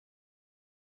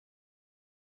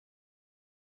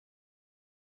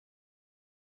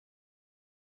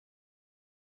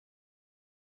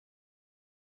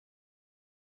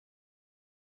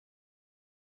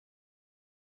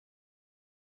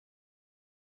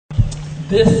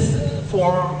This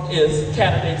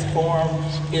candidates forum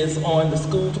is on the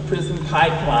school to prison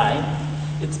pipeline.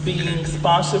 It's being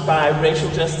sponsored by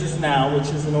Racial Justice Now, which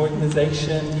is an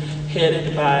organization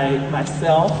headed by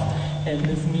myself and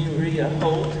Ms. Maria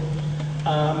Holt.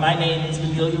 My name is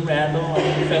Vanilla Randall.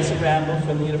 I'm Professor Randall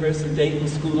from the University of Dayton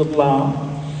School of Law.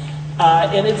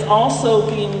 And it's also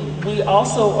we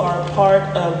also are part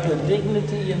of the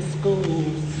Dignity in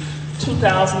Schools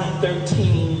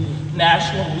 2013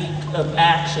 National Week of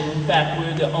Action. In fact,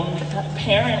 we're the only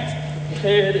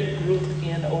parent-headed group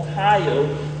in Ohio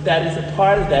that is a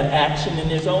part of that action, and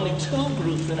there's only 2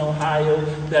 groups in Ohio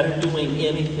that are doing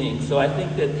anything. So I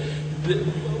think that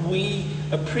we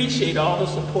appreciate all the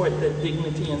support that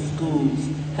Dignity in Schools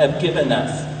have given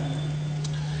us.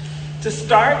 To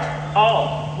start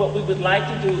off, what we would like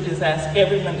to do is ask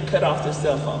everyone to cut off their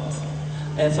cell phones.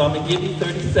 And so I'm going to give you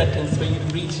 30 seconds for you to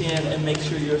reach in and make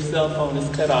sure your cell phone is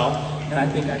cut off. And I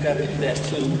think I got to do that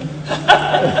too.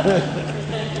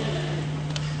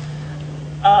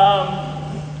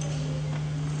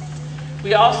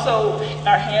 We also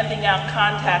are handing out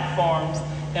contact forms,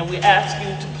 and we ask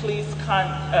you to please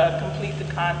complete the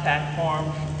contact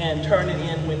form and turn it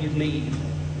in when you leave.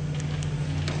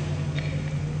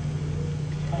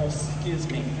 Excuse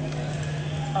me.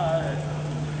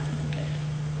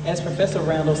 As Professor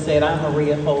Randall said, I'm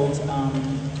Maria Holt,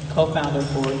 co-founder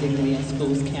for Dignity in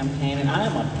Schools campaign, and I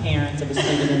am a parent of a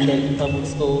student in Dayton Public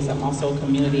Schools. I'm also a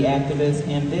community activist,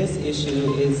 and this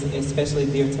issue is especially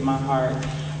dear to my heart.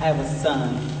 I have a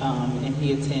son, and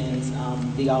he attends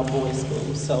the all-boys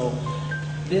school. So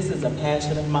this is a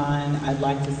passion of mine. I'd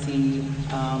like to see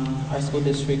our school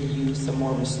district use some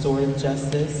more restorative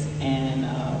justice and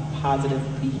positive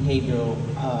behavioral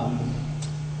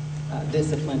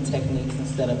discipline techniques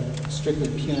instead of strictly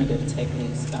punitive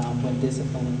techniques when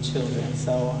disciplining children.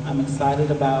 So I'm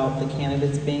excited about the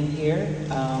candidates being here,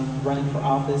 running for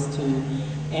office to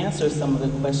answer some of the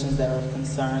questions that are of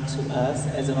concern to us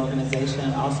as an organization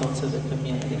and also to the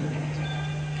community.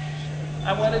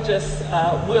 I want to just,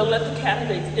 we'll let the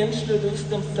candidates introduce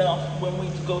themselves when we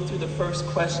go through the first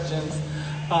questions.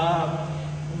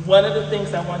 One of the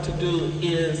things I want to do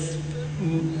is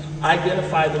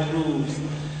identify the rules.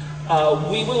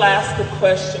 We will ask a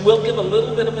question, we'll give a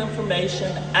little bit of information,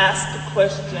 ask the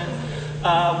question.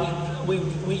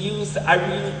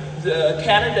 The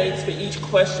candidates for each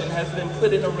question has been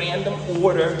put in a random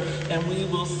order, and we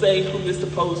will say who is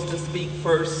supposed to speak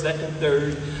first, second,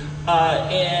 third.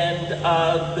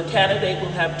 The candidate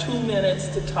will have 2 minutes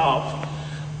to talk.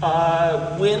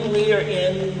 When we are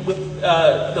in with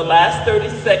the last 30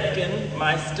 seconds,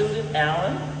 my student,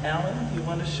 Alan, you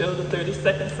want to show the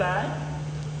 30-second side?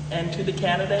 And to the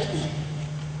candidates?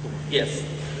 Yes.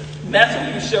 And that's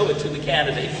when you show it to the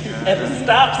candidates. And the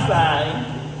stop sign,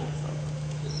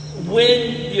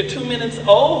 when you're 2 minutes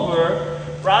over,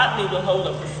 Rodney will hold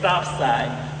up the stop sign.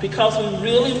 Because we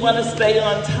really want to stay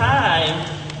on time,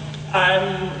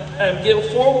 I'm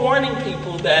forewarning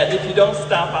people that if you don't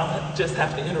stop, I'll just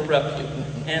have to interrupt you.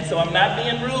 And so I'm not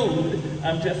being rude,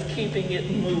 I'm just keeping it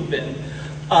moving.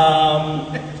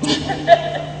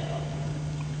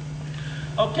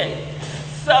 Okay,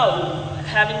 so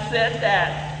having said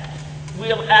that,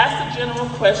 we'll ask the general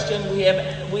question.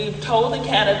 We've told the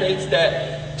candidates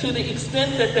that to the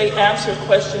extent that they answer a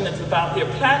question that's about their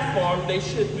platform, they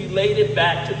should relate it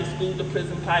back to the school to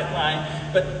prison pipeline.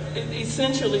 But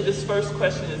essentially, this first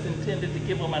question is intended to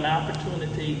give them an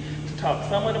opportunity to talk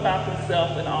somewhat about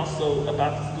themselves and also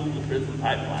about the school to prison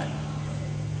pipeline.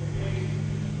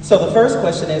 So the first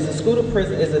question is, the school to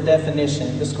prison is a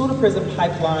definition. The school to prison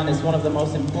pipeline is one of the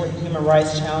most important human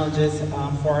rights challenges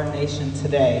for our nation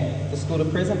today. The school to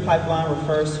prison pipeline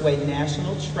refers to a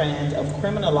national trend of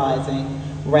criminalizing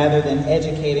rather than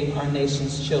educating our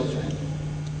nation's children.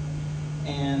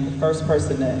 And the first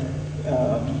person that,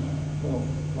 well,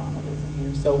 Ronald isn't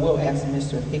here, so we'll ask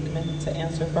Mr. Hickman to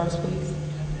answer first, please.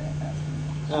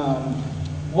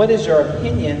 What is your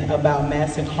opinion about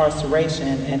mass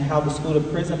incarceration and how the school to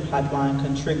prison pipeline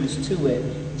contributes to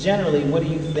it? Generally, what do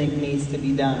you think needs to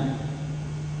be done?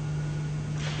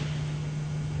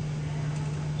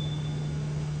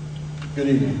 Good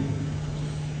evening.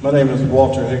 My name is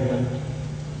Walter Hickman.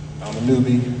 I'm a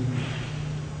newbie.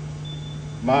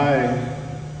 My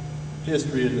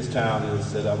history in this town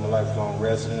is that I'm a lifelong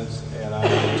resident, and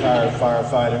I'm a retired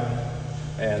firefighter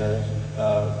and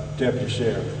a deputy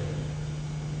sheriff.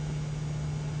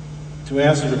 To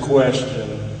answer the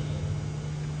question,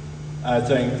 I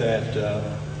think that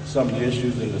some of the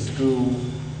issues in the school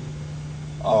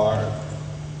are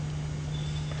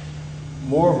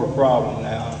more of a problem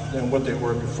now than what they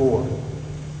were before.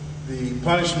 the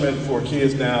punishment for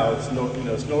kids now is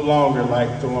it's no longer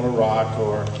like throwing a rock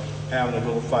or having a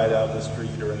little fight out in the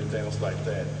street or anything else like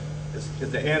that.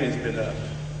 The ante's been up.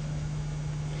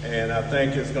 And I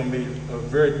think it's going to be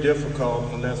very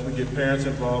difficult unless we get parents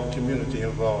involved, community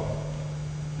involved.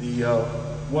 The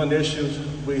one issue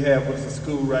we have with the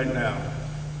school right now,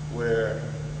 where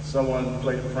someone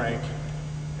played a prank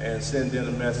and sent in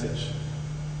a message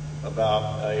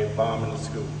about a bomb in the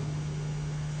school.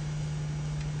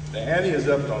 The ante is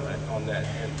up on that,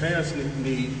 and parents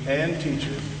need, and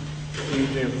teachers need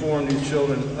to inform these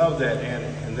children of that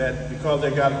ante, and that because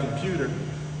they got a computer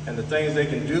and the things they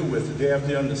can do with it, they have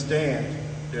to understand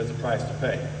there's a price to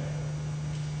pay.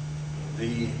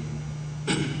 The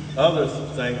other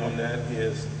thing on that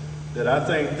is that I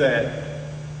think that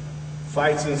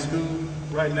fights in school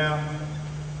right now,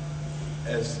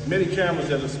 as many cameras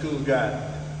as the school got,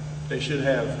 they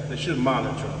should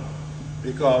monitor them.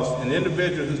 Because an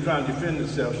individual who's trying to defend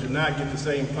himself should not get the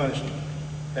same punishment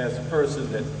as the person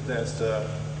that's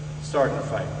starting a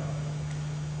fight.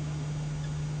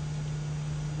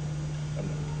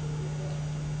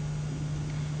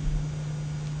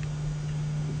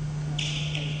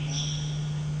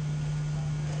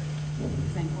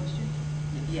 Same question?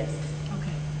 Yes.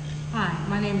 Okay. Hi,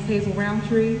 my name is Hazel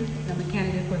Roundtree. I'm a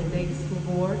candidate for the Dayton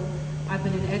School Board. I've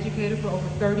been an educator for over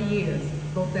 30 years,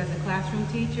 both as a classroom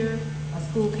teacher, a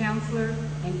school counselor,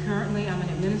 and currently I'm an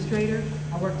administrator.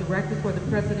 I work directly for the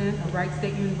president of Wright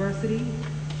State University,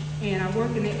 and I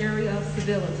work in the area of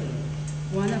civility.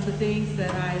 One of the things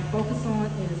that I focus on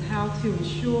is how to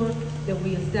ensure that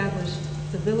we establish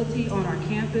civility on our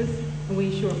campus and we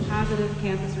ensure positive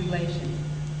campus relations.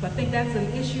 So I think that's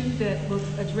an issue that will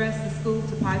address the school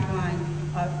to pipeline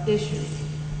issues.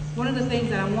 One of the things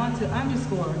that I want to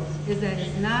underscore is that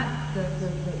it's not,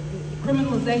 the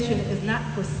criminalization is not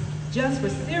just for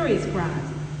serious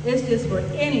crimes, it's just for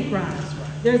any crime.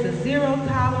 There's a zero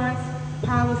tolerance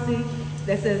policy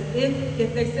that says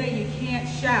if they say you can't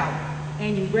shout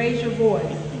and you raise your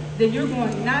voice, then you're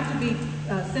going not to be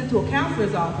sent to a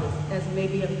counselor's office, as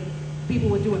maybe people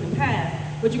would do in the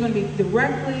past, but you're going to be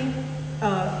directly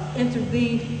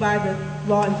intervened by the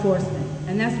law enforcement.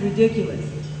 And that's ridiculous.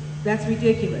 That's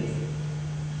ridiculous.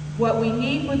 What we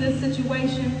need for this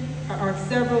situation are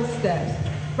several steps.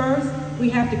 First, we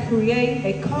have to create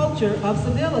a culture of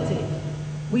civility.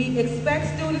 We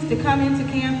expect students to come into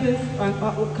campus,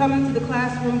 come into the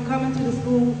classroom, come into the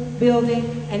school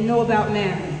building, and know about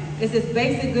manners. It's just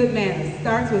basic good manners.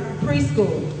 Starts with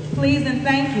preschool. Please and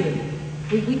thank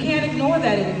you. We can't ignore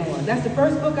that anymore. That's the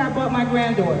first book I bought my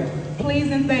granddaughter.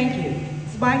 Please and thank you.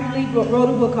 Spike Lee wrote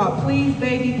a book called Please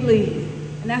Baby Please.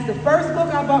 And that's the first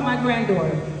book I bought my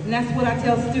granddaughter. And that's what I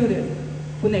tell students.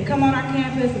 When they come on our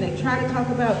campus and they try to talk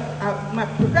about my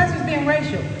professors being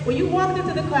racial. When you walked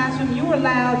into the classroom, you were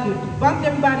loud, you bumped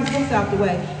everybody's books out the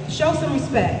way. Show some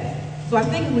respect. So I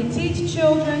think if we teach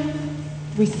children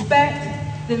respect,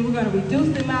 then we're going to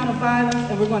reduce the amount of violence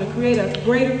and we're going to create a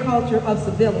greater culture of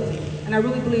civility. And I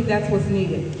really believe that's what's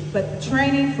needed. But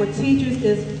training for teachers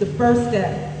is the first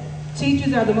step.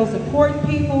 Teachers are the most important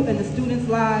people in the students'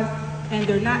 lives, and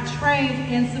they're not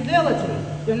trained in civility.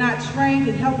 They're not trained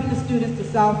in helping the students to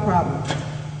solve problems.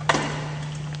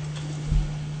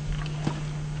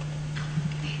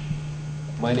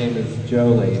 My name is Joe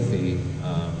Lacey,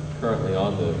 currently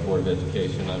on the Board of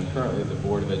Education. I'm currently the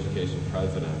Board of Education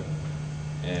president,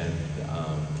 and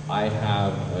I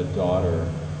have a daughter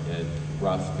at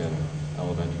Ruskin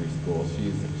Elementary School.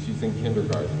 She's in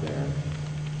kindergarten there,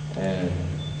 and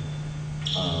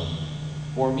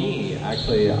for me,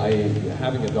 actually,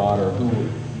 having a daughter who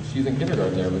she's in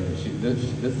kindergarten there, but this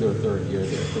is her third year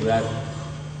there.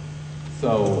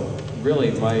 So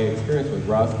really, my experience with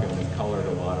Ruskin has colored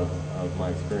a lot of my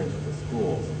experience with the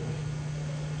schools.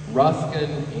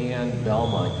 Ruskin and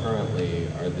Belmont currently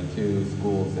are the two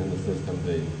schools in the system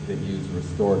that use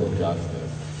restorative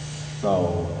justice.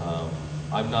 So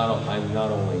not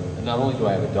only do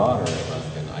I have a daughter at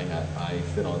Ruskin, I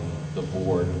sit on the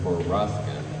board for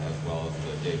Ruskin as well as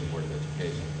the Dayton Board of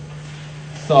Education.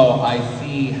 So I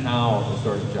see how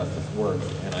restorative justice works,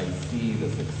 and I see the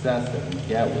success that we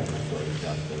get with restorative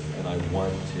justice, and I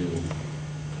want to,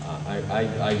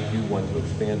 I do want to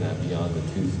expand that beyond the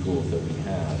two schools that we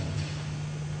have.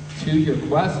 To your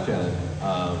question,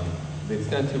 the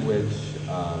extent to which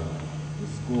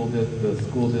the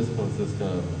school discipline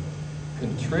system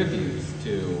contributes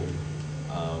to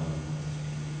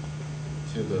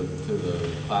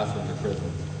the classroom to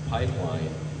prison pipeline,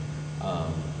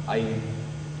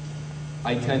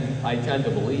 I tend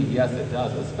to believe yes, it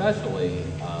does. Especially,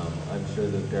 I'm sure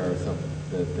that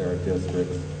there are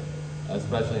districts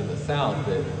especially in the South,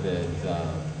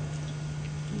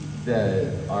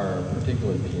 that are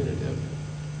particularly punitive.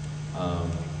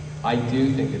 I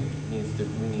do think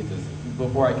we need to,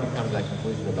 before I can come to that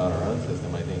conclusion about our own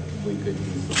system, I think we could do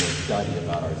some more study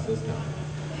about our system.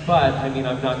 But, I mean,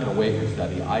 I'm not going to wait for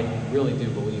study. I really do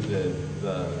believe that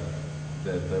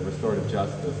the restorative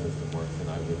justice system works, and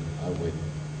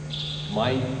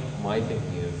my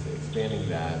thinking is expanding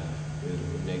that.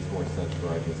 It makes more sense for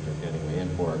our district anyway,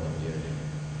 and for our community.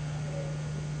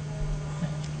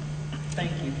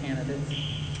 Thank you, candidates.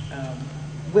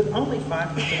 With only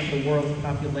 5% of the world's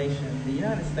population, the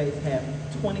United States has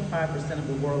 25% of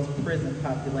the world's prison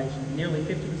population. Nearly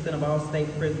 50% of all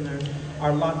state prisoners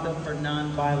are locked up for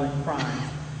nonviolent crimes.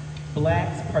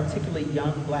 Blacks, particularly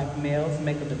young black males,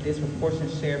 make up a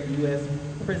disproportionate share of the U.S.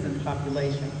 prison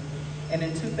population. And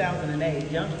in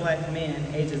 2008, young black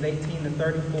men ages 18 to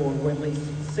 34 were at least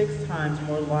 6 times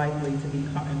more likely to be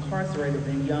incarcerated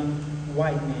than young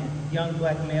white men. Young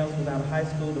black males without a high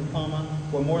school diploma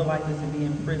were more likely to be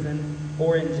in prison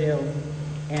or in jail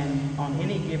and on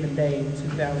any given day in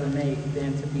 2008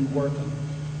 than to be working.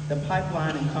 The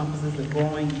pipeline encompasses the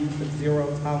growing use of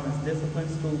zero-tolerance discipline,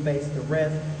 school-based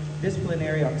arrest,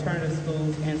 disciplinary alternative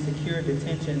schools, and secure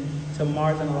detention to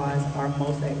marginalize our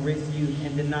most at-risk youth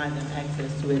and deny them access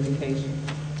to education.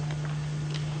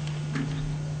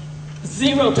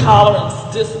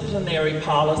 Zero-tolerance disciplinary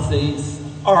policies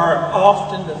are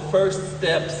often the first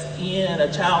steps in a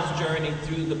child's journey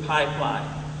through the pipeline.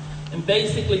 And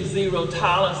basically, zero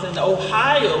tolerance in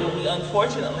Ohio, we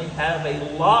unfortunately have a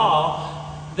law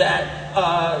that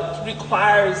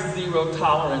requires zero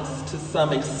tolerance to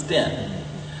some extent.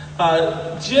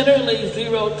 Generally,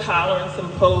 zero tolerance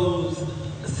imposes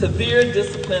severe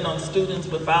discipline on students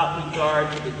without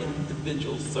regard to the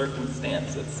individual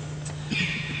circumstances.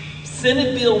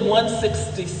 Senate Bill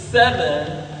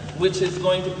 167, which is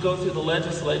going to go through the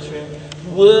legislature,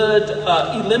 would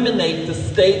eliminate the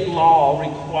state law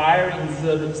requiring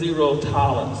zero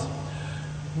tolerance.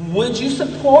 Would you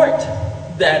support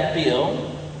that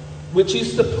bill? Would you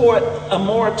support a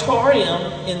moratorium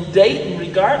in Dayton,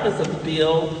 regardless of the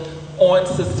bill, on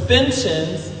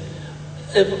suspensions?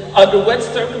 Under what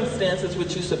circumstances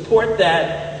would you support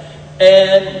that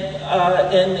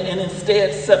and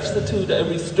instead substitute a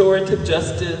restorative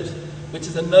justice, which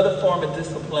is another form of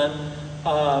discipline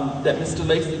that Mr.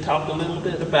 Lacey talked a little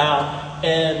bit about,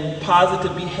 and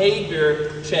positive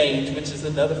behavior change, which is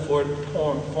another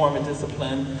form of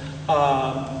discipline,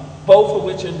 both of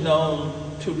which are known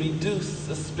to reduce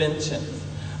suspensions.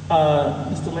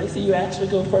 Mr. Lacey, you actually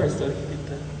go first. So you get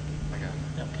the,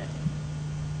 okay.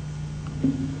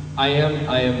 I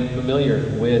am familiar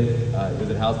with, is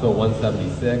it House Bill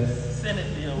 176?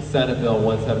 Senate Bill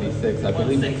 176, I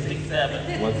believe.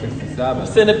 167. 167.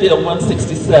 Senate Bill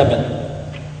 167.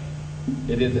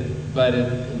 It is, but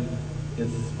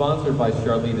it's sponsored by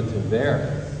Charlita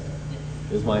Tavares,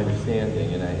 is my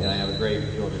understanding, and I have a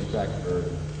great deal of respect for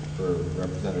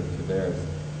Representative Tavares,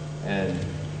 and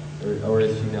or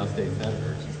is she now state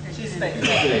senator? She's state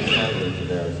senator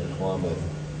Tavares in Columbus,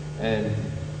 and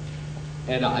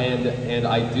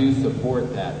I do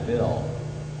support that bill.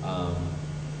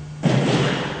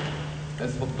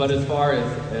 But as far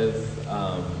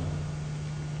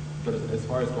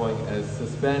as going as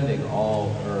suspending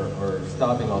all or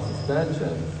stopping all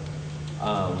suspensions,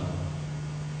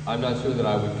 I'm not sure that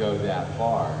I would go that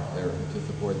far to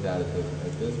support that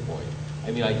at this point.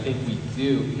 I mean, I think we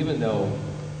do, even though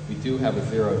we do have a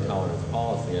zero tolerance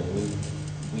policy, I believe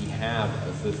we have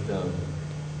a system.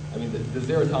 I mean, the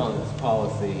zero tolerance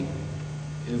policy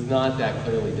is not that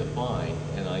clearly defined,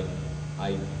 and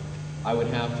I would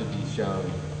have to be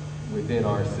shown within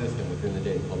our system, within the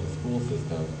Dayton Public School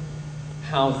system,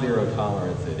 how zero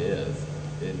tolerance it is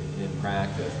in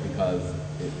practice, because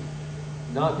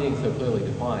not being so clearly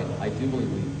defined, I do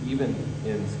believe even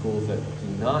in schools that do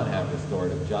not have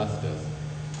restorative justice,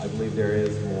 I believe there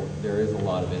is a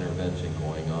lot of intervention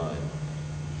going on.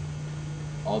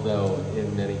 Although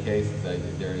in many cases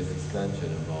there is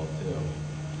suspension involved too.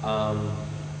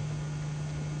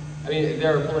 I mean,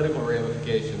 there are political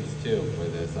ramifications too for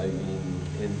this. I mean,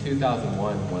 in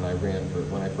 2001, when I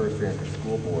first ran for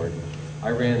school board, I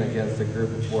ran against a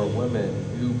group of 4 women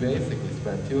who basically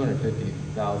spent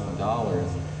 $250,000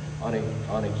 on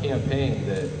a campaign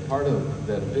that a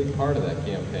big part of that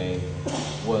campaign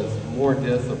was more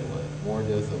discipline.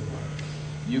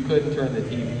 You couldn't turn the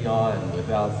TV on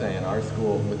without seeing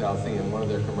one of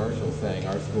their commercials saying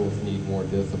our schools need more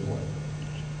discipline.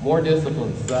 More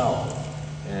discipline sells,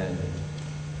 and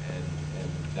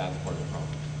that's part of the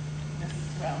problem.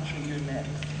 Mrs. Roundtree, you're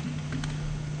next.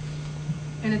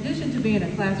 In addition to being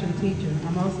a classroom teacher,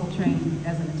 I'm also trained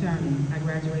as an attorney. I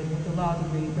graduated with a law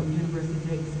degree from the University of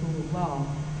Dayton School of Law.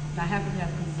 And I happen to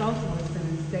have consulted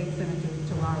with State Senator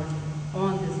Tavares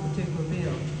on this particular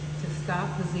bill to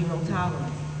stop the zero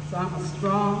tolerance. So I'm a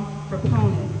strong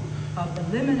proponent of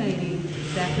eliminating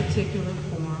that particular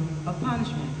form of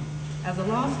punishment. As a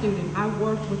law student, I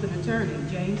worked with an attorney,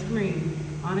 James Green,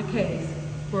 on a case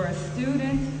where a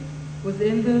student was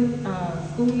in the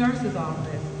school nurse's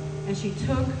office and she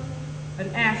took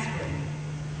an aspirin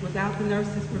without the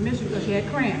nurse's permission because she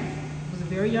had cramps. It was a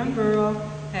very young girl,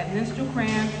 had menstrual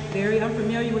cramps, very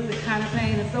unfamiliar with the kind of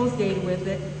pain associated with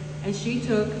it, and she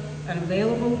took an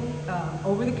available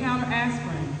over-the-counter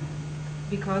aspirin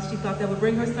because she thought that would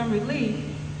bring her some relief,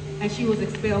 and she was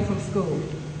expelled from school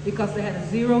because they had a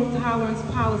zero tolerance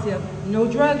policy of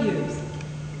no drug use.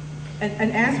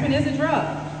 And aspirin is a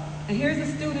drug. And here's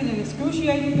a student in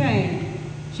excruciating pain.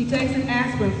 She takes an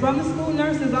aspirin from the school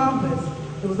nurse's office.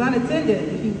 It was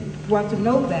unattended, if you want to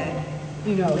note that.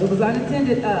 You know, it was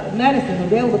unattended medicine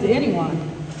available to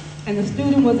anyone. And the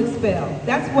student was expelled.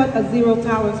 That's what a zero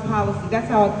tolerance policy, that's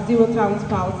how a zero tolerance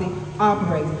policy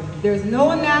operates. There's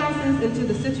no analysis into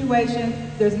the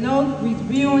situation. There's no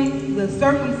reviewing the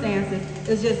circumstances.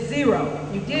 It's just zero.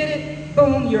 You did it,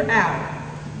 boom, you're out.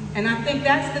 And I think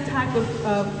that's the type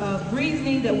of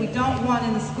reasoning that we don't want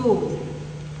in the schools.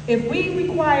 If we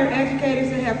require educators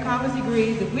to have college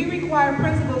degrees, if we require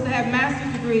principals to have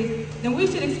master's degrees, then we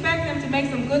should expect them to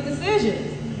make some good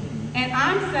decisions. And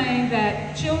I'm saying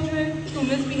that children who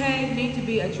misbehave need to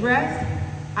be addressed.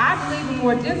 I believe in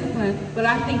more discipline, but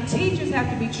I think teachers have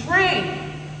to be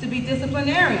trained to be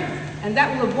disciplinarians, and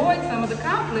that will avoid some of the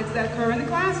conflicts that occur in the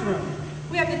classroom.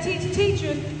 We have to teach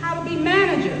teachers how to be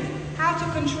managers, how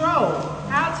to control,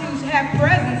 how to have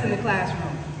presence in the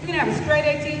classroom. You can have a straight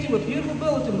A teacher with beautiful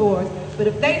bulletin boards, but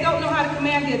if they don't know how to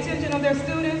command the attention of their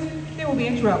students, they will be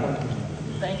in trouble.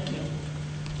 Thank you.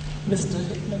 Mr.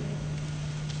 Hickman?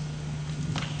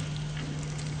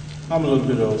 I'm a little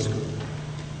bit old school.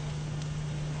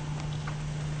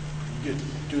 You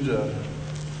do the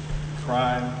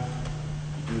crime,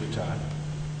 you do the time.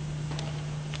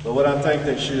 But what I think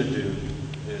they should do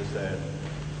is that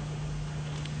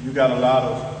you got a lot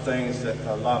of things that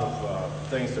are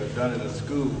done in the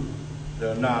school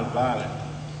that are nonviolent.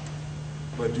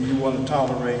 But do you want to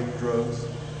tolerate drugs?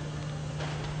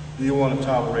 Do you want to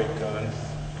tolerate guns?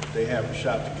 If they haven't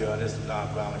shot the gun, it's a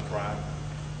nonviolent crime.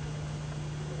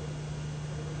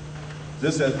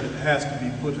 This has to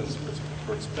be put in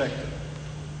perspective.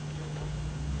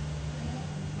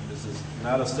 This is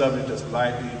not a subject that's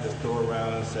lightly just throw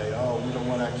around and say, oh, we don't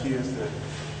want our kids to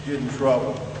get in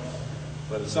trouble.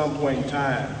 But at some point in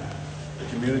time, the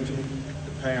community,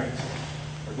 the parents,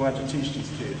 are going to teach these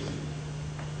kids.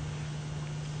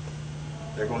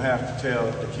 They're going to have to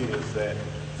tell the kids that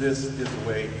this is the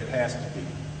way it has to be.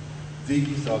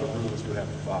 These are the rules you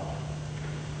have to follow.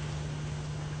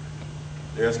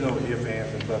 There's no ifs,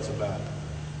 ands, and buts about it.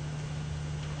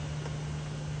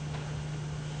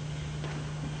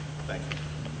 Thank you.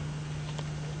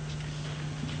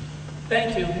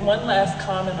 Thank you. One last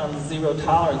comment on the zero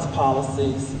tolerance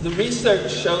policies. The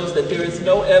research shows that there is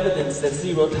no evidence that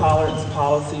zero tolerance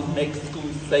policies make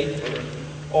schools safer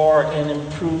or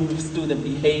improve student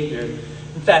behavior.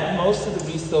 In fact, most of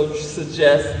the research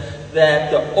suggests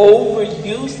that the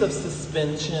overuse of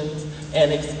suspensions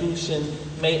and exclusion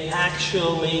may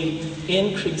actually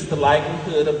increase the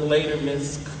likelihood of later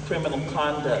criminal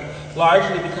conduct,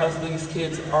 largely because these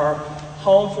kids are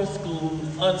home from school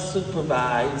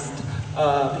unsupervised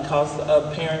because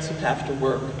of parents who have to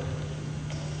work.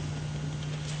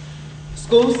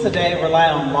 Schools today rely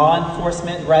on law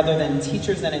enforcement rather than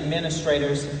teachers and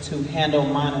administrators to handle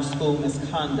minor school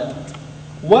misconduct.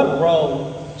 What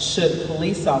role should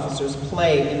police officers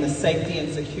play in the safety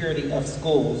and security of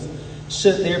schools?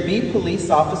 Should there be police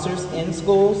officers in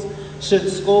schools?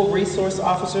 Should school resource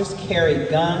officers carry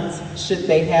guns? Should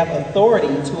they have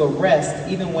authority to arrest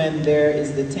even when there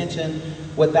is detention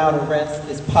without arrest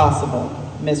is possible?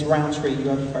 Ms. Roundtree,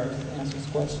 you're the first to answer this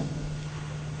question.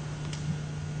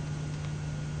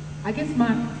 I guess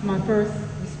my first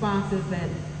response is that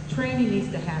training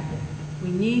needs to happen. We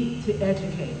need to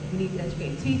educate. We need to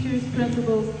educate teachers,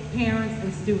 principals, parents,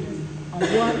 and students on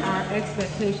what our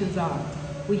expectations are.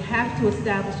 We have to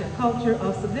establish a culture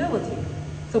of civility.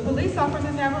 So police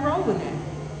officers have a role in that,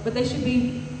 but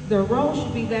their role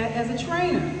should be that as a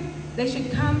trainer. They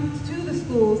should come to the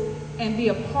schools and be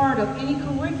a part of any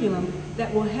curriculum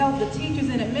that will help the teachers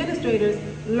and administrators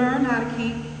learn how to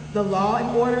keep the law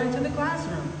and order into the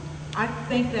classroom. I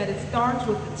think that it starts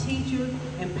with the teacher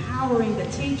empowering the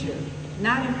teacher,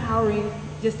 not empowering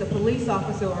just a police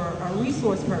officer or a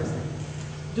resource person.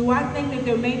 Do I think that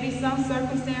there may be some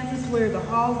circumstances where the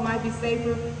halls might be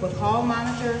safer with hall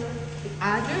monitors?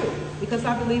 I do, because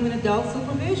I believe in adult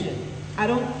supervision. I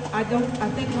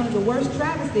think one of the worst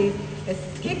travesties is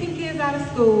kicking kids out of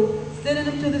school, sending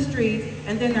them to the streets,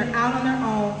 and then they're out on their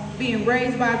own, being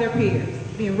raised by their peers,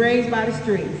 being raised by the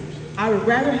streets. I would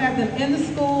rather have them in the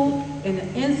school, in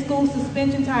an in-school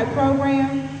suspension type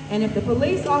program, and if the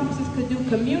police officers could do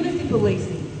community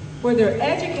policing, where they're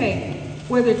educating,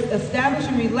 where they're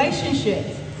establishing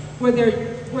relationships, where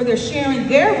they're sharing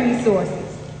their resources,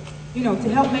 you know, to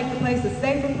help make the place a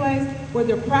safer place, where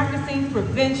they're practicing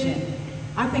prevention.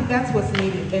 I think that's what's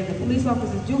needed, and the police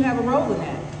officers do have a role in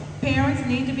that. Parents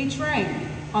need to be trained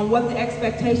on what the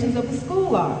expectations of the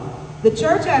school are. The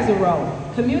church has a role,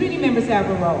 community members have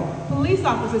a role, police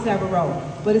officers have a role,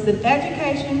 but it's an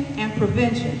education and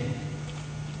prevention.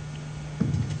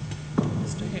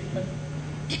 Mr. Hickman?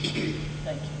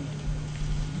 Thank you.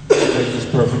 Make this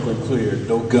perfectly clear,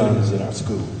 no guns in our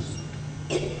schools.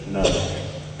 None.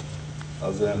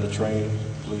 Other than a trained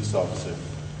police officer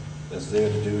that's there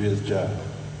to do his job.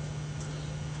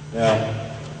 Now,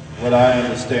 what I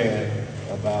understand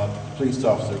about the police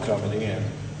officer coming in,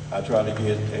 I try to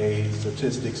get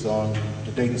statistics on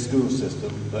the Dayton school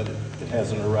system, but it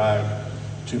hasn't arrived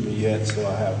to me yet, so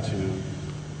I have to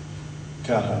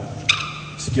kind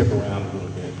of skip around a little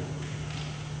bit.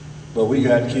 But we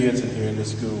got kids in here in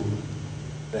this school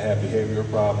that have behavioral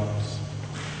problems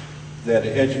that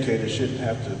the educator shouldn't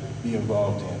have to be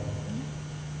involved in.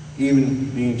 Even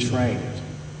being trained,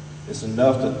 it's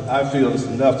enough that, I feel it's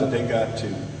enough that they got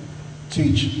to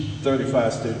teach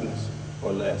 35 students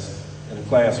or less in a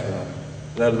classroom,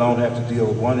 let alone have to deal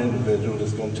with one individual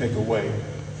that's going to take away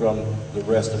from the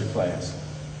rest of the class.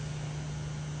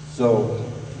 So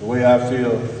the way I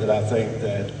feel that I think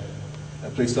that a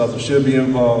police officer should be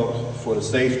involved for the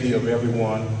safety of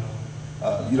everyone.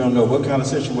 You don't know what kind of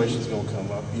situation is going to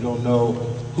come up. You don't know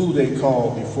who they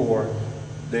called before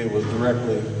they were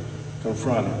directly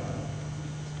confronted.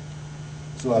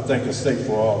 So I think it's safe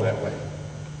for all that way.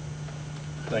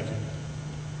 Thank you.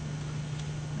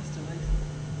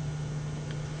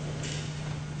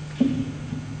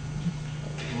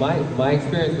 My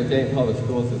experience with Dayton Public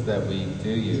Schools is that we do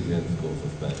use in-school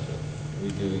suspension.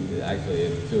 We do,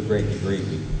 actually, to a great degree,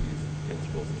 we use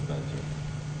in-school suspension.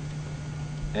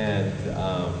 And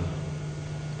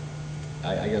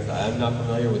I guess I'm not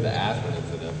familiar with the Aspen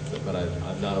incident, but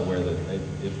I'm not aware that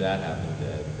if that happened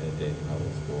at Dayton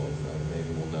Public Schools, so maybe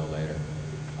we'll know later.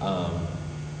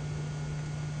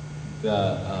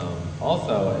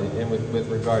 Also, and with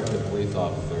regard to police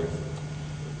officers,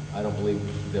 I don't believe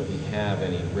that we have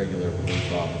any regular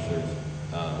police officers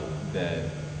that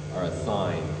are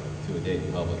assigned to a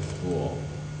Dayton public school.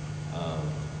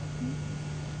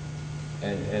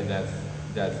 And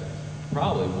that's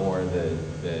probably more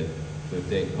that the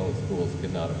Dayton public schools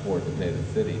could not afford to pay the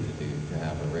city to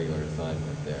have a regular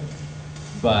assignment there.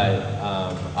 But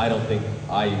I don't think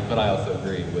but I also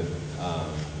agree with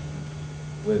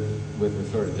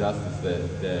restorative justice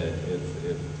that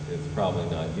it's probably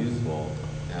not useful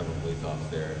to have a police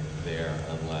officer there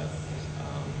unless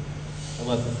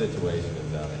the situation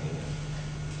is out of hand.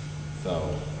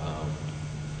 So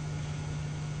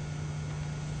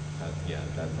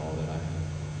that's all that I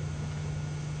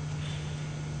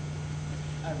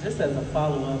have. Just as a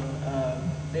follow-up,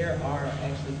 there are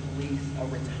actually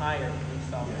retired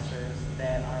police officers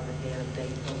that are the head of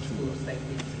Dayton Public School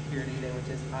Safety and Security. They were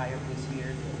just hired this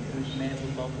year. We've met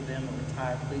with both of them, a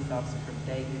retired police officer from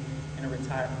Dayton and a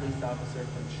retired police officer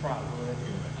from Trotwood.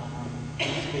 The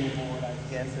school board, I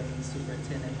guess, and the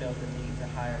superintendent felt the need to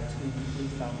hire 2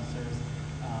 police officers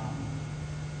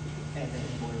at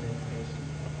Dayton Board of Education.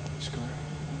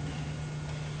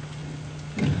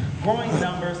 Growing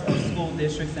numbers of school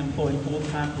districts employ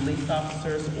full-time police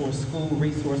officers or school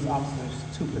resource officers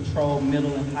to patrol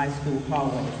middle and high school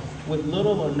hallways with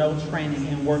little or no training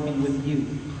in working with youth.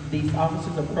 These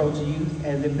officers approach youth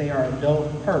as if they are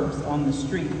adult perps on the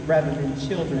street rather than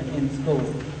children in school.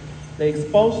 The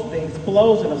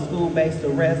explosion of school-based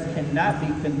arrests cannot be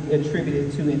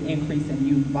attributed to an increase in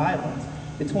youth violence.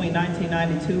 Between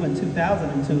 1992 and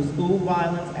 2002, school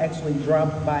violence actually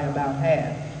dropped by about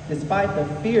half. Despite the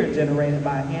fear generated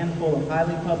by a handful of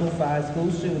highly publicized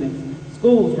school shootings,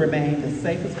 schools remain the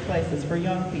safest places for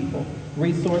young people.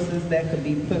 Resources that could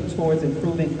be put towards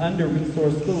improving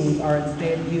under-resourced schools are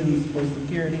instead used for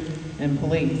security and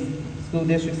police. School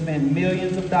districts spend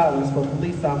millions of dollars for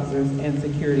police officers and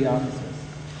security officers.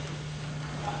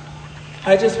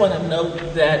 I just want to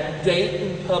note that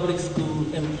Dayton Public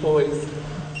School employs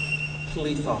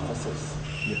police officers.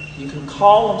 You can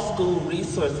call them school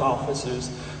resource officers,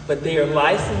 but they are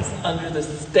licensed under the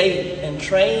state and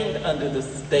trained under the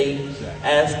state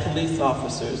as police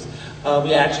officers.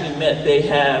 We actually met, they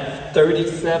have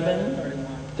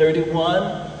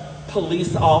 31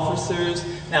 police officers.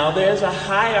 Now there's a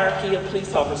hierarchy of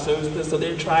police officers, so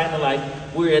they're trying to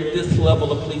we're at this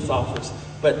level of police officers,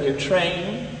 but they're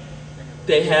trained.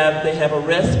 They have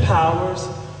arrest powers.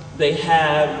 They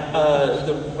have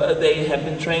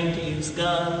been trained to use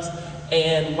guns.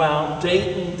 And while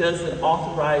Dayton doesn't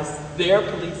authorize their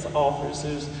police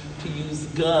officers to use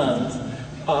guns,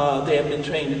 they have been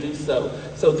trained to do so.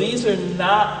 So these are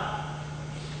not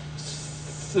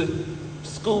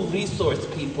school resource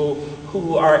people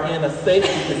who are in a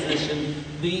safety position.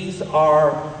 These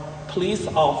are police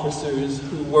officers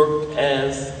who work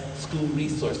as school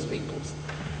resource people.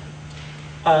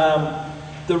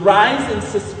 The rise in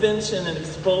suspension and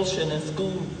expulsion in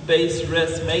school-based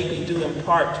arrests may be due in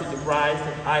part to the rise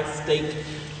of high-stake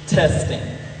testing.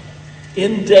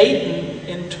 In Dayton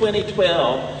in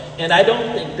 2012, and I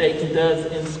don't think Dayton does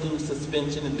in-school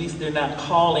suspension, at least they're not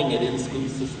calling it in-school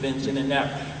suspension, and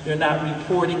they're not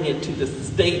reporting it to the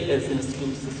state as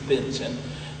in-school suspension.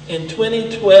 In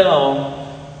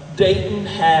 2012, Dayton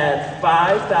had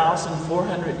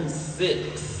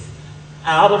 5,406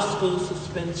 out-of-school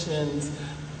suspensions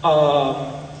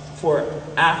for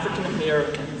African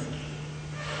Americans,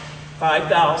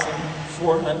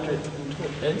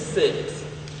 5,406,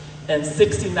 and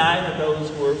 69 of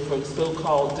those were for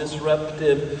so-called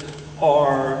disruptive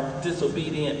or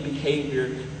disobedient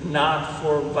behavior, not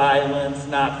for violence,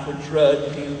 not for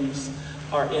drug use,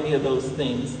 or any of those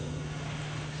things.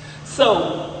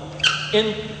 So,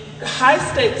 in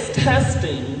high-stakes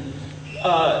testing,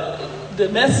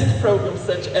 domestic programs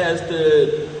such as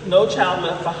the No Child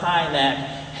Left Behind Act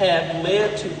have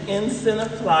led to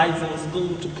incentivizing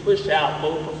schools to push out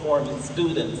low-performing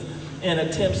students in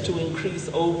attempts to increase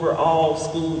overall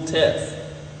school tests.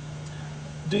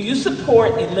 Do you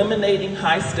support eliminating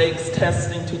high-stakes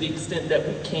testing to the extent that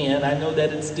we can? I know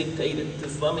that it's dictated to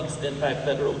some extent by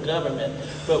federal government,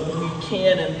 but we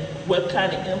can, and what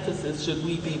kind of emphasis should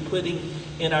we be putting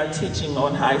in our teaching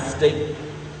on high-stakes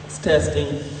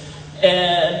testing?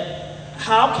 And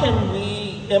how can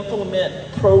we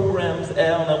implement programs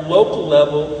on a local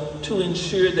level to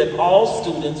ensure that all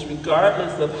students,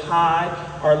 regardless of high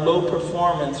or low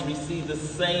performance, receive the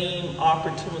same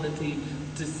opportunity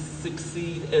to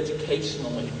succeed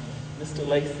educationally? Mr.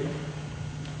 Lacy.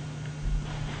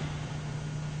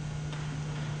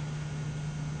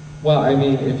 Well, I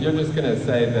mean, if you're just going to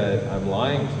say that I'm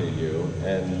lying to you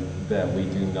and that we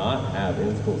do not have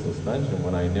in-school suspension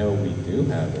when I know we do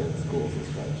have in-school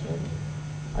suspension,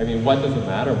 I mean, what does it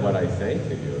matter what I say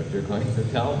to you if you're going to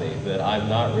tell me that I'm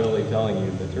not really telling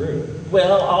you the truth?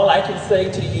 Well, all I can say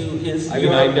to you is I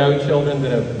mean, I know children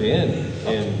that have been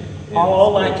in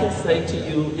all I can say to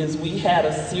you is we had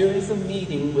a series of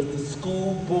meetings with the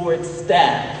school board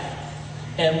staff.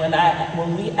 And when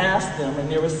we asked them,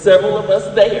 and there were several of us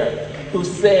there who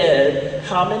said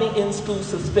how many in-school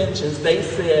suspensions, they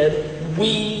said,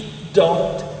 we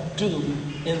don't do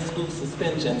in-school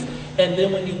suspensions. And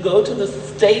then when you go to the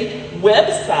state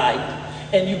website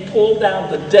and you pull down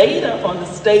the data on the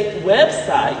state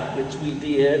website, which we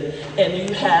did, and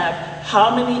you have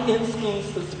how many in-school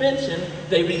suspensions,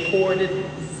 they reported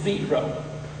 0.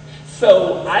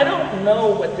 So I don't know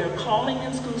what they're calling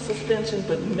in-school suspension,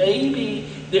 but maybe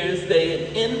there's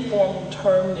an informal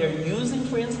term they're using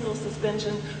for in-school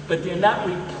suspension, but they're not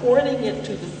reporting it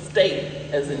to the state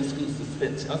as in-school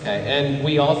suspension. Okay, and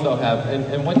we also have,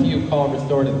 and what do you call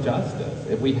restorative justice?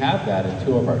 If we have that in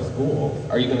 2 of our schools,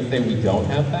 are you going to say we don't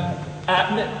have that?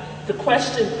 The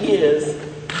question is,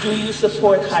 do you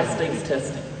support high-stakes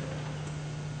testing?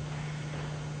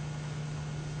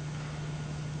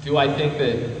 Do I think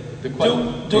that the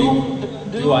question?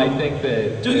 Do I think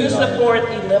that? Do you support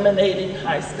eliminating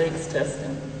high-stakes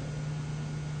testing?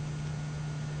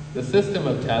 The system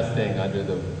of testing under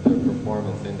the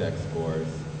performance index scores,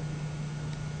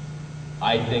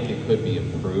 I think it could be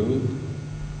improved.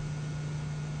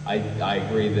 I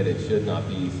agree that it should not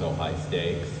be so high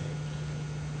stakes.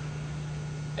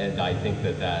 And I think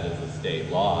that that is a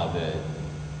state law that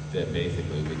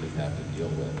basically we just have to deal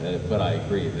with. But I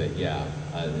agree that, yeah,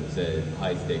 the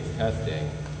high stakes testing,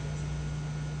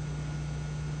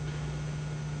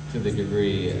 to the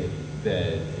degree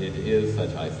that it is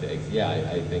such high stakes, yeah,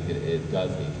 I think it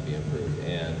does need to be improved,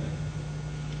 and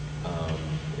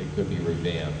it could be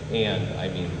revamped. And I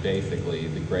mean, basically,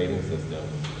 the grading system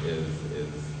is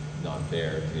not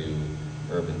fair to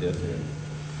urban districts.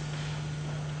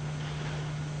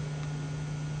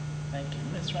 Thank you.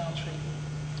 Ms. Roundtree.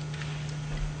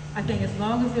 I think as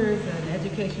long as there is an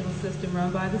educational system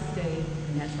run by the state,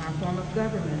 and that's our form of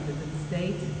government, that the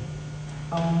state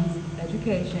owns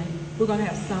education, we're going to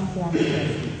have some form of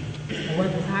testing. And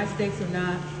whether it's high stakes or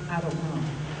not, I don't know.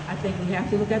 I think we have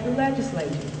to look at the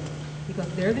legislatures, because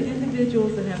they're the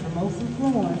individuals that have the most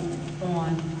influence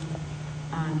on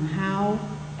how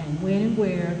and when and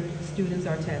where students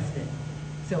are tested.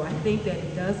 So I think that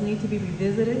it does need to be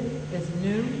revisited. It's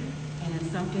new, and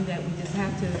it's something that we just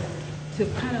have to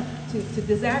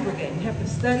disaggregate. We have to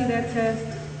study that test,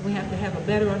 and we have to have a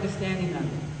better understanding of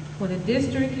it. When a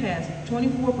district has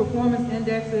 24 performance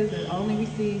indexes and only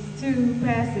receives 2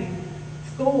 passing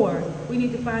scores, we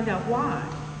need to find out why.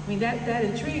 I mean, that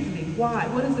intrigues me. Why?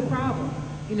 What is the problem?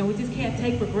 You know, we just can't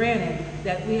take for granted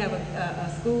that we have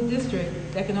a school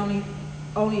district that can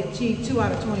only achieve 2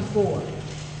 out of 24.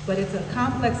 But it's a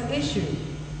complex issue.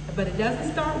 But it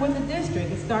doesn't start with the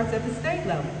district, it starts at the state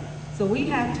level. So we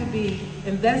have to be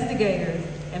investigators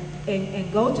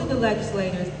and go to the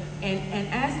legislators and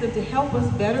ask them to help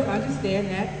us better understand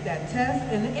that test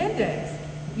and the index.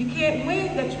 You can't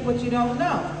win what you don't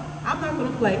know. I'm not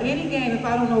going to play any game if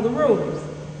I don't know the rules.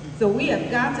 So we have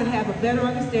got to have a better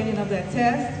understanding of that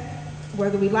test,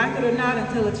 whether we like it or not,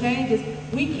 until it changes.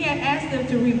 We can't ask them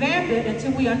to revamp it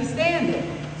until we understand it.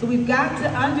 So we've got to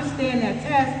understand that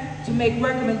test to make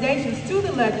recommendations to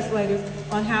the legislators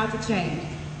on how to change.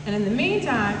 And in the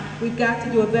meantime, we've got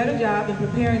to do a better job in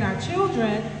preparing our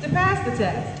children to pass the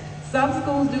test. Some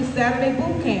schools do Saturday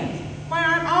boot camps. Why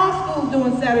aren't all schools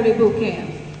doing Saturday boot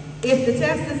camps? If the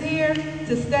test is here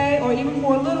to stay, or even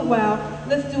for a little while,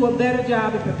 let's do a better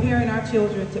job in preparing our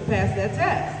children to pass that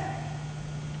test.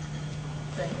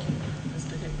 Thank you.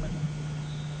 Mr. Hickman.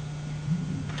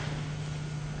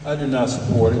 I do not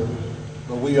support it,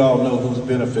 but we all know who's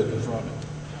benefiting from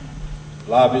it.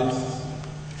 Lobbyists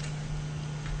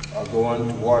are going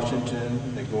to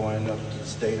Washington, they're going up to the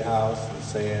State House and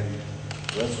saying,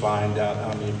 let's find out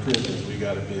how many prisons we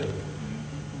got to build.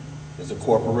 It's a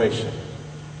corporation.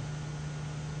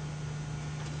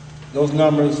 Those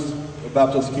numbers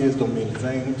about those kids don't mean a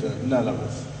thing to none of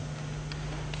us.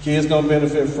 Kids don't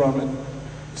benefit from it.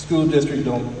 The school district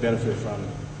don't benefit from it.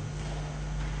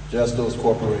 Just those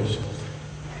corporations.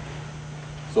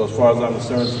 So as far as I'm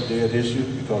concerned, it's a dead issue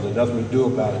because there's nothing to do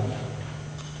about it.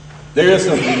 There is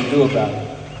something to do about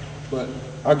it, but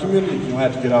our community is going to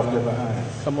have to get off their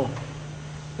behinds. Come on.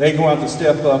 They're going to have to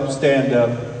step up, stand up,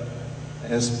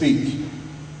 and speak.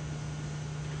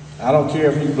 I don't care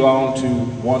if you belong to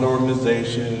one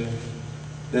organization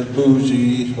that's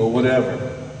bougie or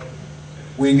whatever.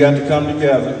 We got to come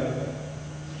together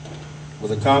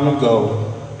with a common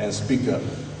goal and speak up.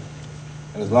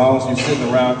 And as long as you're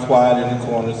sitting around quiet in the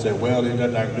corner and say, well, there's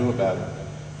nothing I can do about it,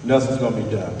 nothing's going to be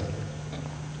done.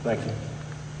 Thank you.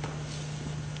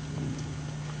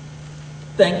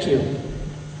 Thank you.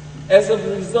 As a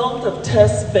result of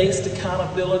test-based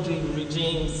accountability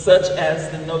regimes such as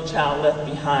the No Child Left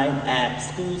Behind Act,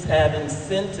 schools have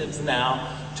incentives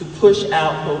now to push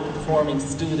out low-performing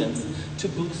students to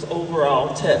boost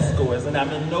overall test scores. And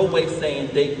I'm in no way saying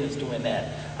Dayton is doing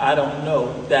that. I don't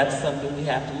know. That's something we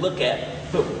have to look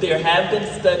at. But there have been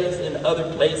studies in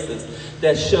other places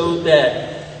that showed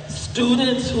that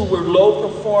students who were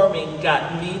low-performing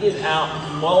got meted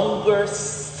out longer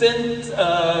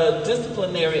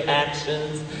disciplinary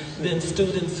actions than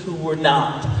students who were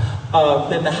not,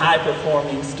 than the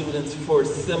high-performing students for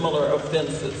similar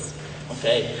offenses,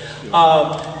 okay?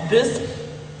 This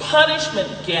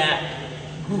punishment gap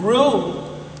grew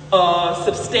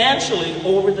substantially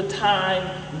over the time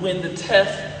when the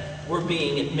tests were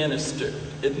being administered,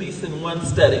 at least in one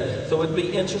study. So it'd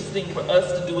be interesting for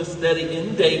us to do a study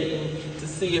in Dayton to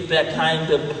see if that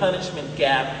kind of punishment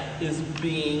gap is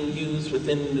being used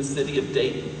within the city of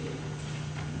Dayton.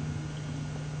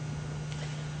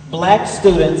 Black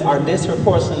students are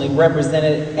disproportionately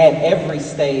represented at every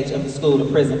stage of the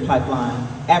school-to-prison pipeline.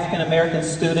 African American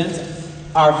students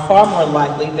are far more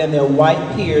likely than their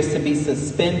white peers to be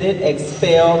suspended,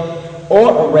 expelled,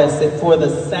 or arrested for the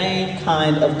same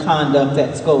kind of conduct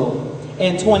at school.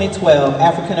 In 2012,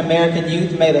 African American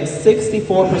youth made up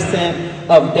 64%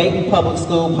 of Dayton Public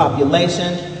School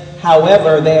population.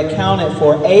 However, they accounted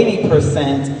for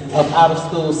 80% of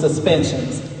out-of-school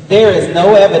suspensions. There is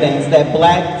no evidence that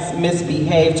blacks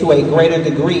misbehave to a greater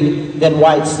degree than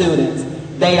white students.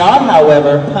 They are,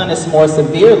 however, punished more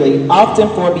severely, often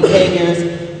for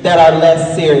behaviors that are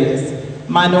less serious.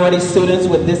 Minority students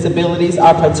with disabilities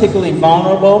are particularly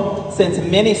vulnerable since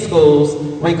many schools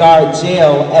regard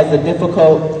jail as a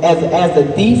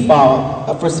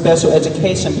default for special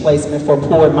education placement for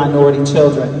poor minority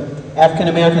children. African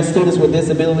American students with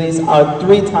disabilities are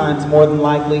 3 times more than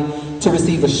likely to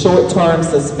receive a short-term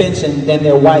suspension than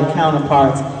their white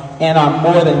counterparts and are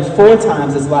more than 4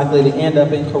 times as likely to end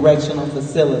up in correctional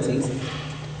facilities.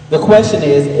 The question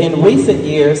is, in recent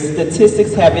years,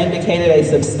 statistics have indicated a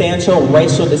substantial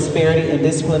racial disparity in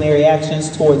disciplinary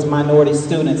actions towards minority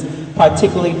students,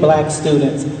 particularly black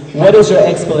students. What is your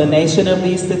explanation of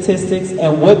these statistics,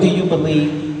 and what do you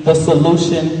believe the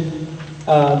solution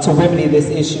to remedy this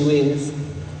issue is?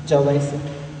 Joe Lacey.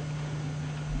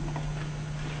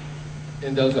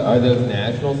 And are those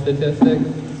national statistics?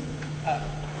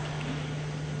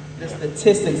 The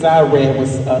statistics I read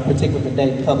was particular to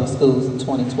Dayton Public Schools in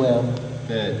 2012.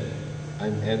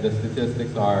 And the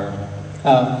statistics are?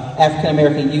 African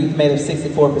American youth made up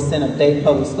 64% of Dayton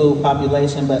Public School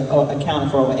population, but accounted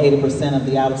for over 80% of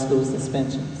the out-of-school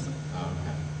suspensions.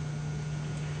 Okay.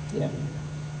 Yeah.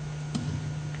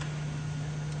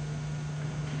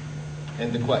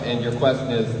 And your question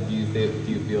is, do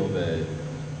you feel that?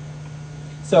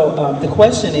 So the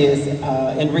question is,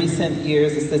 in recent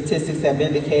years, the statistics have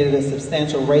indicated a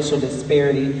substantial racial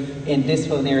disparity in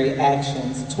disciplinary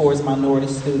actions towards minority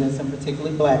students, and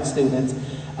particularly black students.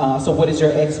 So what is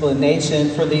your explanation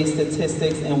for these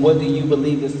statistics, and what do you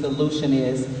believe the solution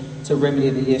is to remedy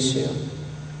the issue?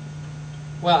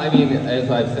 Well, I mean, as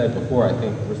I've said before, I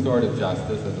think restorative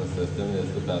justice as a system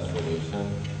is the best solution.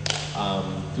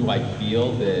 Do I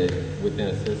feel that within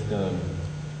a system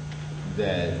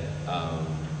that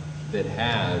that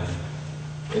has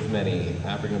as many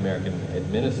African American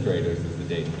administrators as the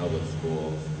Dayton Public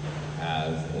Schools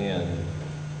has, and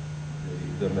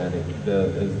the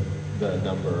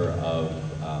number of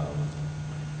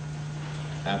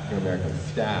African American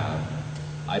staff,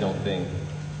 I don't think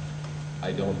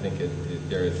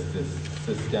there is this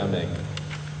systemic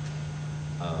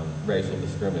racial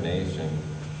discrimination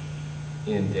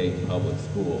in Dayton Public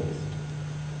Schools.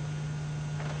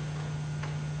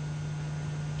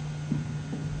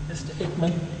 Mr.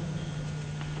 Hickman?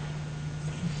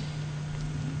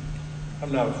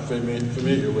 I'm not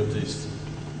familiar with these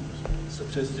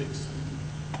statistics,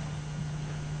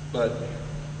 but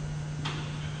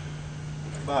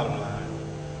bottom line,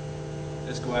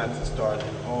 let's go out to start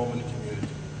at home in the community.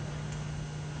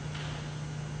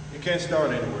 You can't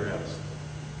start anywhere else.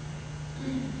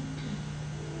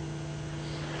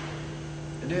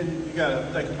 And then you got to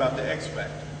think about the X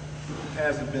factor. It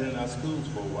hasn't been in our schools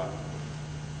for a while.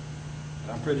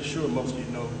 And I'm pretty sure most of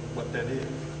you know what that is.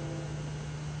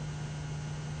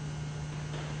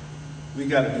 We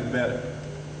got to do better.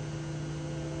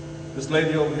 This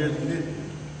lady over here is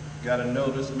knitting. Got to know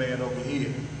this man over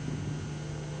here.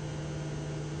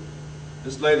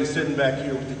 This lady sitting back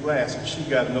here with the glasses, she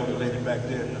got to know the lady back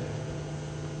there in the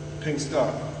pink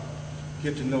scarf.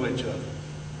 Get to know each other.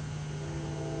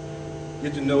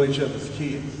 Get to know each other's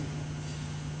kids.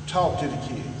 Talk to the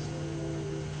kids.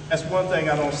 That's one thing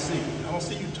I don't see. I don't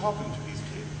see you talking to these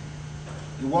kids.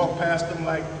 You walk past them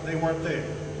like they weren't there.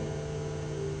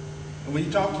 And when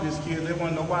you talk to these kids, they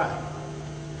want to know why.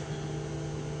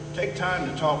 Take time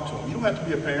to talk to them. You don't have to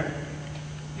be a parent.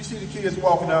 You see the kids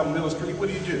walking out in the middle of the street, what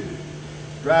do?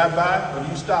 Drive by, or do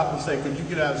you stop and say, could you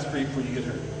get out of the street before you get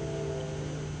hurt?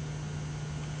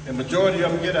 And majority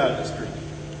of them get out of the street.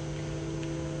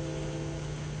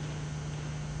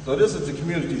 So this is the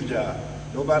community's job,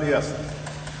 nobody else's.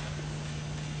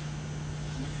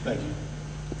 Thank you.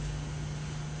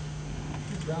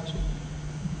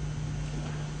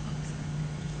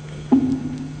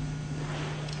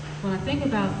 When I think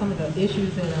about some of the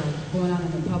issues that are going on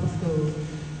in the public schools,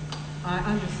 I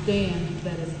understand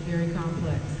that it's very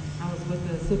complex. I was with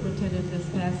the superintendent this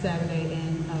past Saturday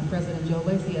and President Joe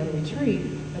Lacey at a retreat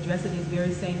addressing these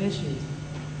very same issues.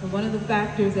 And one of the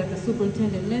factors that the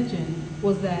superintendent mentioned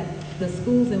was that the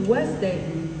schools in West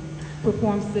Dayton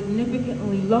perform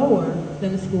significantly lower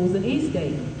than the schools in East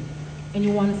Dayton. And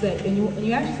you want to say, and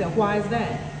you ask yourself, why is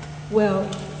that?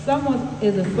 Well, someone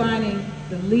is assigning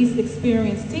the least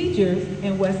experienced teachers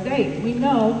in West Dayton. We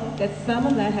know that some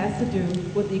of that has to do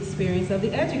with the experience of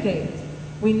the educators.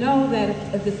 We know that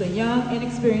if it's a young,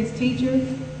 inexperienced teacher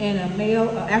and a male,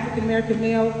 African-American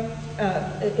male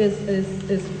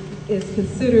is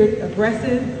considered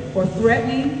aggressive or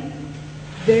threatening,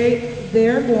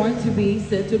 they're going to be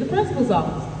sent to the principal's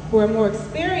office. For a more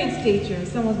experienced teacher,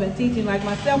 someone's been teaching like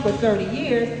myself for 30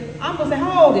 years, I'm going to say,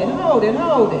 hold it, hold it,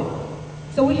 hold it.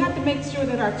 So we have to make sure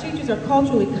that our teachers are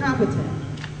culturally competent,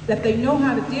 that they know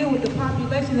how to deal with the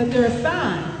population that they're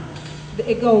assigned.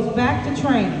 It goes back to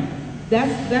training.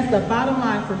 That's the bottom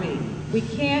line for me. We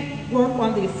can't work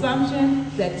on the assumption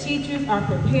that teachers are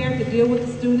prepared to deal with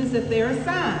the students that they're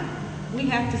assigned. We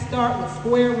have to start with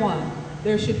square one.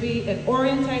 There should be an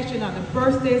orientation on the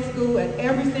first day of school at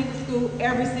every single school,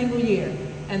 every single year.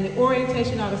 And the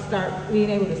orientation ought to start being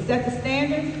able to set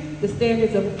the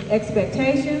standards of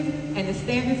expectations, and the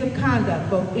standards of conduct,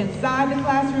 both inside the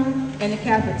classroom, in the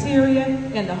cafeteria,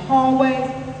 in the hallways.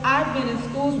 I've been in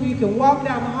schools where you can walk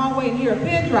down the hallway and hear a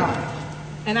pin drop.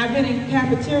 And I've been in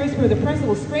cafeterias where the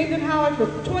principal screamed and hollered for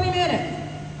 20 minutes.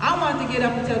 I wanted to get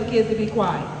up and tell the kids to be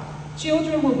quiet.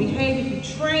 Children will behave if you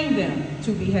train them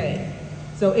to behave.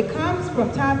 So it comes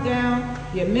from top down.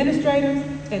 The administrators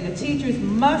and the teachers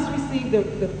must receive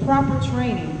the proper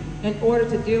training in order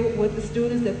to deal with the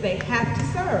students that they have to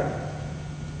serve.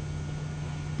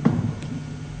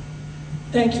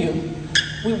 Thank you.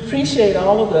 We appreciate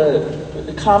all of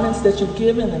the comments that you've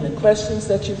given and the questions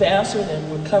that you've answered,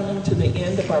 and we're coming to the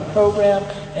end of our program,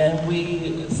 and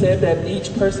we said that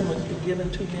each person would be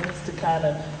given 2 minutes to kind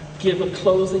of give a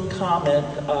closing comment.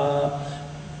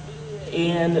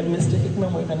 And Mr.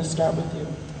 Hickman, we're going to start with you.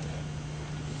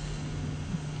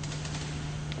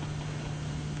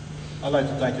 I'd like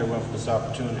to thank everyone for this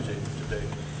opportunity today,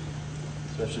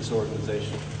 especially this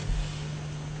organization.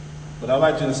 But I'd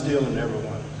like to instill in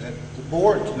everyone that the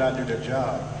board cannot do their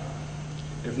job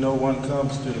if no one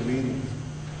comes to the meetings,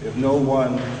 if no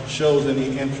one shows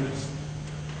any interest.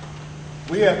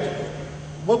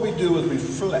 What we do is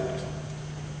reflect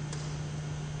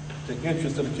the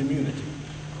interest of the community,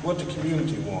 what the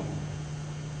community wants.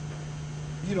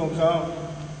 You don't come,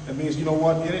 that means you don't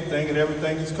want anything and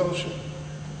everything is kosher.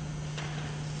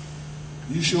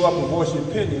 You show up and voice your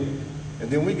opinion, and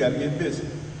then we got to get busy.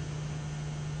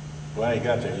 Well, I ain't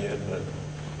got there yet, but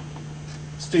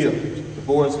still, the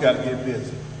board's got to get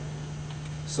busy.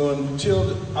 So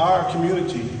until our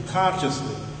community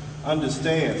consciously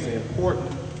understands the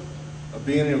importance of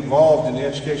being involved in the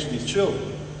education of these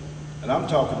children, and I'm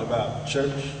talking about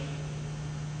church,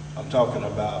 I'm talking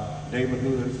about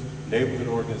neighborhoods, neighborhood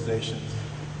organizations,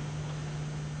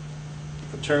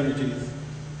 fraternities,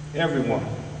 everyone.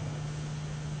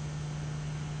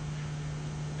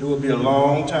 It will be a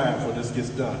long time before this gets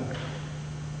done.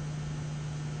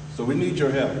 So we need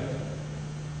your help.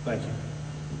 Thank you.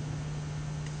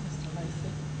 Mr.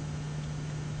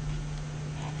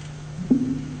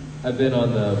 Lacey. I've been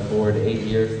on the board 8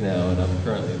 years now, and I'm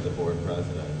currently the board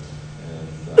president.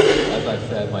 And as I've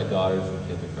said, my daughter's in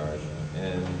kindergarten,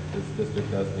 and this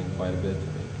district does mean quite a bit to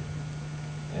me.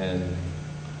 And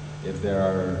if there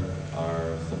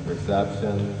are some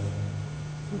perceptions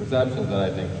that I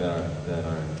think that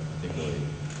aren't particularly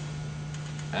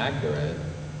accurate,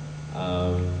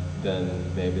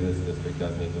 then maybe this district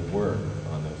does need to work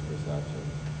on those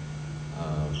perceptions,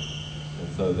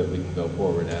 and so that we can go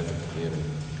forward as a community.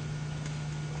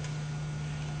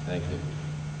 Thank you.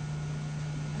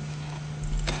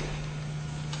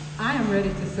 I am ready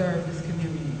to serve this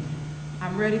community.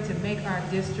 I'm ready to make our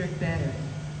district better.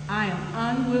 I am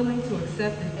unwilling to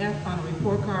accept an F on a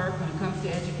report card when it comes to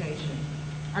education.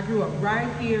 I grew up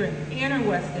right here in the inner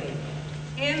West End,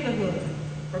 in the hood,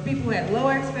 where people had low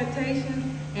expectations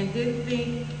and didn't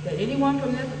think that anyone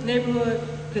from this neighborhood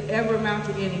could ever amount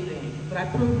to anything. But I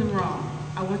proved them wrong.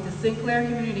 I went to Sinclair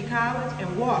Community College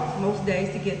and walked most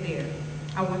days to get there.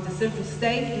 I went to Central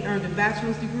State and earned a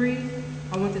bachelor's degree.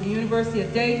 I went to the University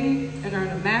of Dayton and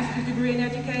earned a master's degree in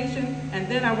education, and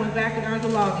then I went back and earned a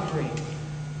law degree.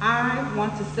 I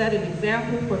want to set an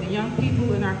example for the young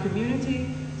people in our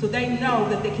community so they know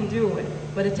that they can do it.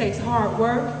 But it takes hard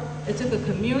work. It took a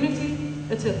community.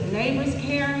 It took neighbors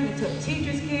caring. It took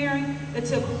teachers caring. It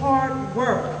took hard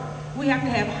work. We have to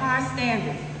have high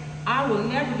standards. I will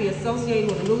never be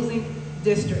associated with a losing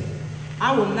district.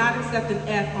 I will not accept an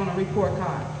F on a report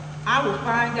card. I will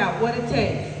find out what it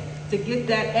takes to get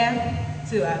that F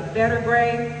to a better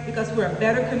grade, because we're a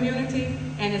better community,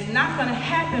 and it's not going to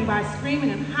happen by screaming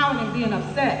and howling and being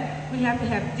upset. We have to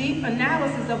have deep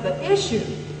analysis of the issue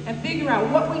and figure out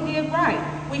what we did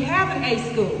right. We have an A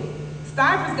school.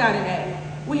 Stivers got an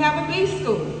A. We have a B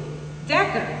school.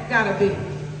 Decker got a B.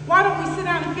 Why don't we sit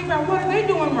down and figure out what are they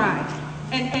doing right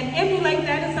and emulate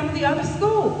that in some of the other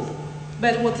schools?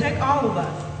 But it will take all of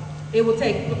us. It will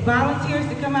take volunteers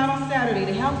to come out on Saturday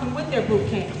to help them with their boot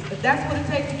camps. If that's what it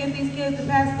takes to get these kids to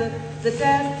pass the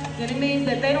test, then it means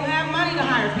that they don't have money to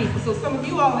hire people. So some of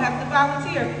you all have to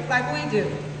volunteer like we do.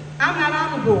 I'm not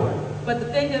on the board, but the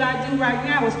thing that I do right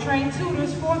now is train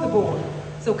tutors for the board.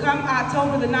 So come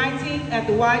October the 19th at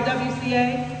the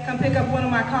YWCA, come pick up one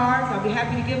of my cards. I'll be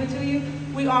happy to give it to you.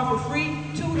 We offer free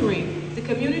tutoring to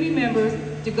community members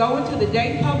to go into the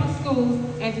Dayton Public Schools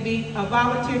and to be a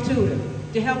volunteer tutor,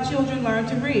 to help children learn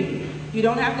to read. You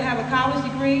don't have to have a college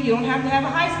degree. You don't have to have a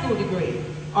high school degree.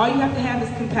 All you have to have is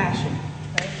compassion.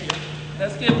 Thank you.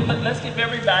 Let's give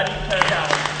everybody a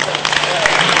turnout.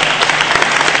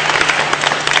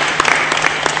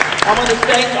 I want to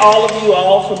thank all of you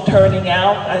all for turning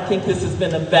out. I think this has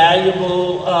been a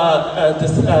valuable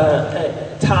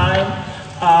time.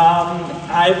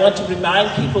 I want to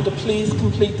remind people to please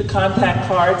complete the contact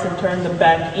cards and turn them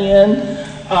back in.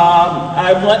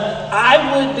 I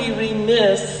would be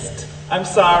remiss, I'm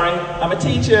sorry, I'm a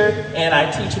teacher and I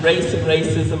teach race and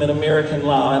racism and American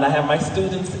law, and I have my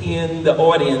students in the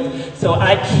audience. So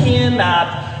I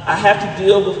have to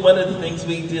deal with one of the things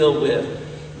we deal with.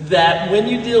 That when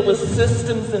you deal with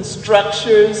systems and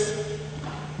structures,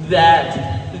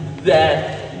 that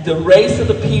the race of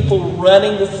the people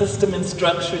running the system and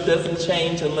structure doesn't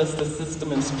change unless the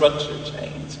system and structure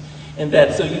change. And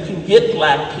that so you can get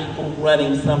black people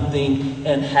running something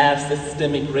and have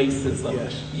systemic racism.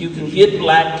 Yes. You can get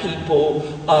black people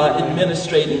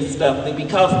administrating stuff,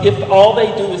 because if all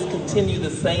they do is continue the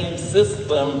same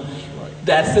system,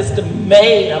 that system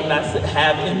may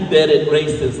have embedded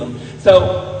racism.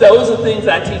 So those are things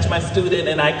I teach my student,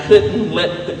 and I couldn't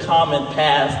let the comment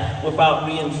pass without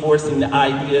reinforcing the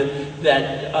idea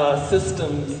that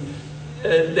systems,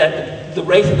 that the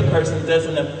race of the person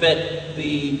doesn't affect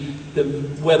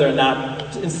whether or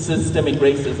not systemic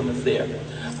racism is there.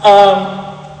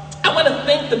 I want to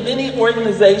thank the many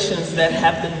organizations that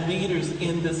have been leaders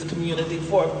in this community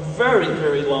for a very,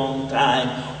 very long time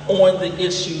on the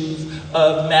issues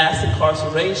of mass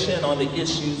incarceration, on the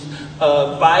issues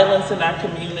of violence in our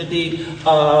community.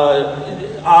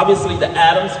 Obviously, the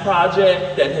Adams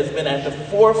Project that has been at the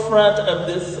forefront of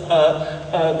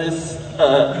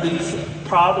these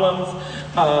problems,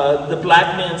 the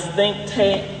Black Men's Think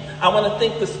Tank. I want to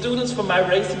thank the students from my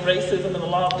Race and Racism in the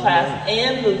Law class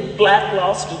and the Black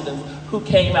law students who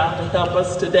came out to help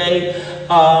us today.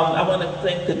 I want to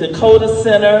thank the Dakota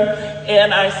Center,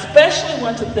 and I especially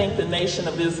want to thank the Nation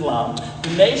of Islam.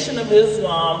 The Nation of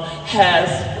Islam has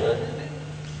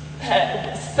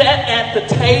sat at the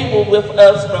table with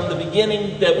us from the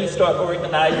beginning that we start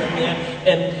organizing in,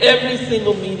 and every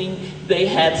single meeting they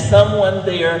had someone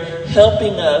there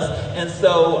helping us, and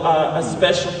so a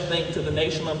special thank to the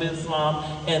Nation of Islam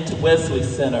and to Wesley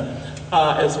Center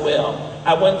as well.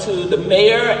 I went to the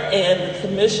mayor and the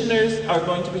commissioners are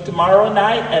going to be tomorrow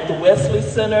night at the Wesley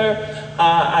Center.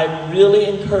 I really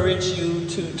encourage you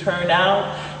to turn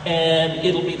out, and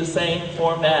it'll be the same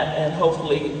format and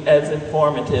hopefully as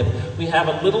informative. We have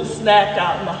a little snack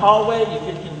out in the hallway. You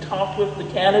can talk with the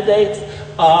candidates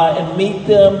and meet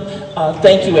them.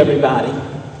 Thank you, everybody.